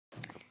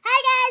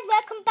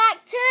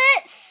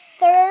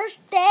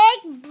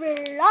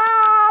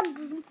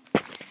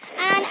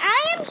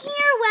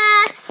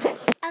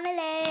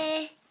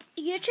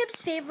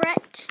YouTube's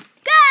favourite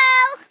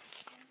girl.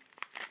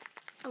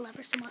 I love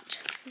her so much.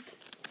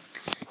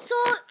 So,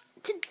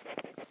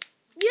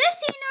 you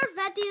seen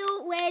our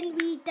video when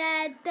we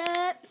did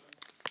the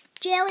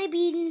jelly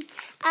bean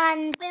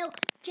and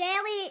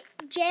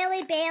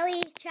jelly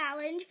belly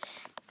challenge,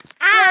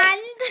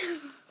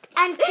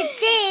 and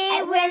today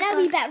it went a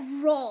wee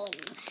bit wrong.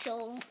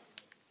 So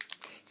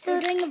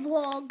we're doing a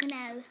vlog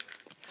now.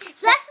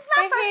 So this is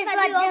my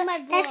first video on my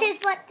vlog. This is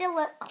what they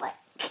look like.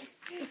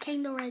 You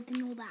kind of already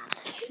know that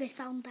because we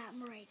filmed that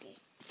already.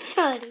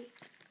 Sorry.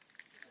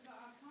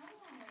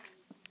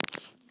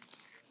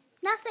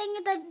 Nothing,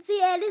 I didn't see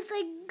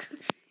anything.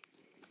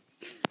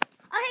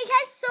 Okay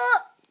guys, so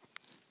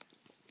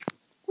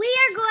we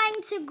are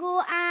going to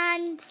go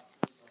and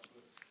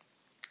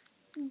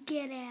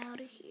get out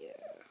of here.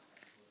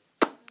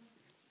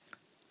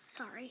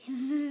 Sorry.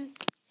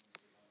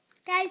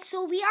 Guys,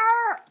 so we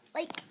are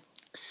like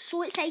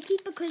so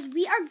excited because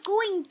we are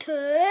going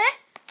to,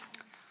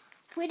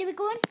 where are we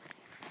going?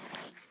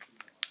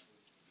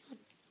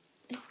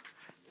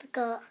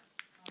 Forgot.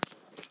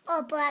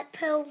 Oh,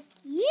 Blackpool.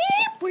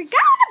 Yep, we're going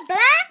to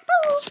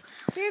Blackpool.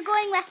 We're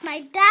going with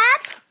my dad,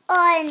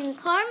 And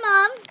her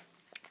mum,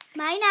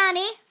 my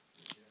nanny,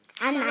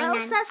 and my my little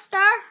nan.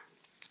 sister,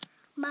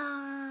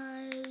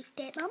 my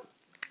stepmom,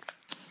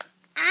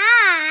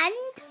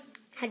 and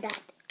Her dad.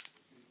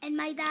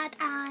 my dad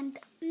and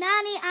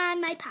nanny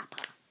and my papa.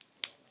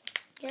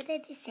 You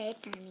already said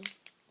Nanny.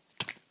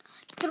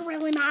 Doesn't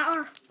really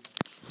matter.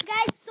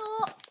 Guys,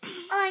 so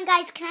Oh, and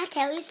guys, can I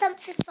tell you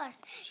something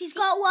first? she's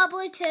got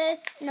wobbly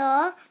tooth.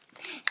 No.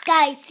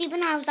 Guys, see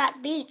when I was at the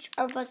beach,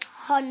 there was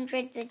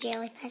hundreds of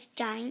jellyfish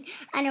giant,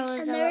 and there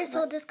was And they're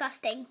so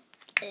disgusting.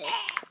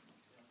 Ugh.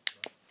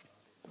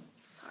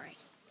 Sorry.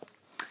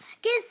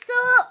 Okay,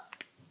 so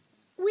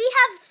we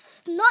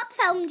have not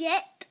filmed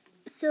yet,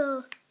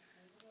 so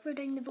we're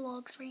doing the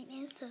vlogs right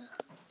now. So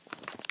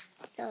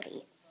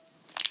Sorry.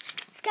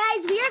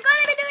 guys, we are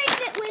going to be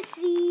doing it with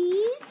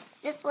these.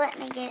 Just let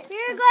me get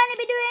We're some. going to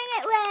be doing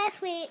it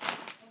with, wait,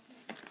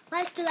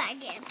 let's do that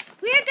again.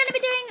 We're going to be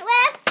doing it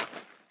with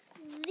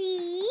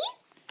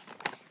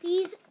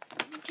these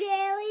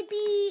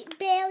jelly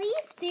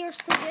bellies. They're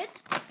so good.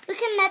 We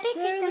can maybe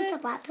take them to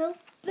Blackpool.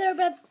 They're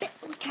a bit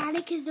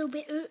mechanic because they'll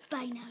be out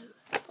by now.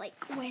 Like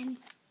when.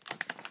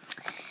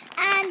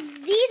 And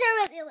these are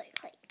what they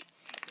look like.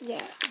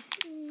 Yeah.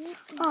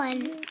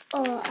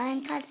 Oh,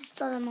 and I just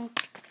saw them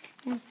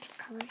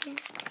multicolored here.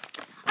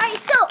 Alright,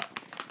 so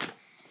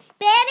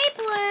berry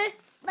blue.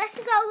 This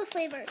is all the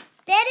flavours.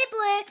 Berry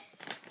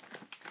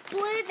blue,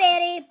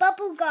 blueberry,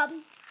 bubble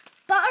gum,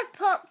 buttered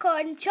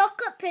popcorn,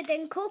 chocolate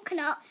pudding,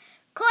 coconut,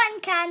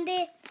 cotton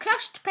candy,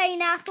 crushed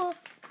pineapple,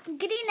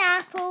 green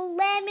apple,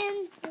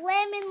 lemon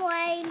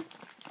lime,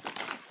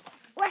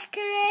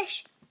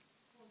 licorice,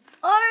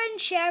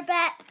 orange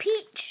sherbet,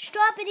 peach,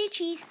 strawberry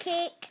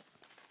cheesecake,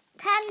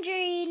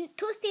 tangerine,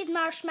 toasted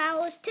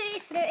marshmallows, tutti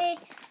frutti,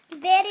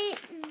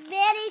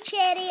 very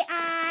cherry,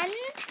 and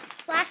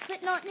last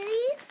but not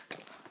least,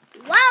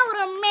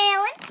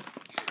 watermelon.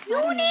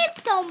 You need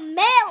some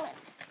melon.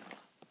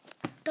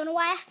 Don't know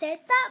why I said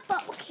that,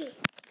 but okay.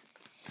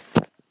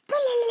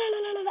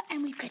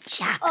 And we've got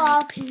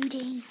chocolate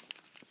pudding.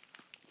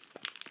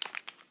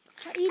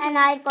 And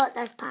I got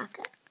this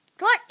packet.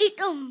 Don't eat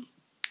them.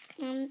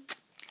 Mm.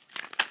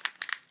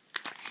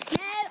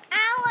 Now,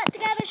 I want to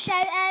give a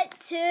shout out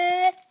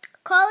to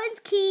Collins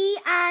Key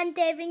and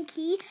Devon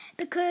Key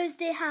because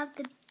they have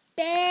the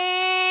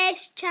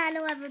best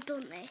channel ever,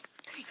 don't they?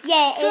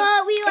 Yeah.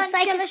 So we want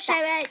like to give a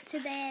shout out to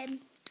them.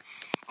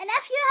 And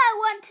if you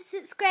want to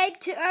subscribe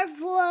to our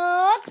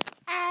vlogs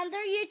and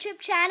our YouTube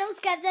channels,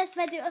 give this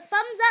video a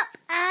thumbs up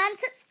and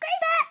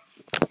subscribe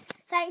it.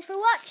 Thanks for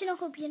watching. I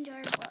hope you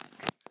enjoyed the vlog.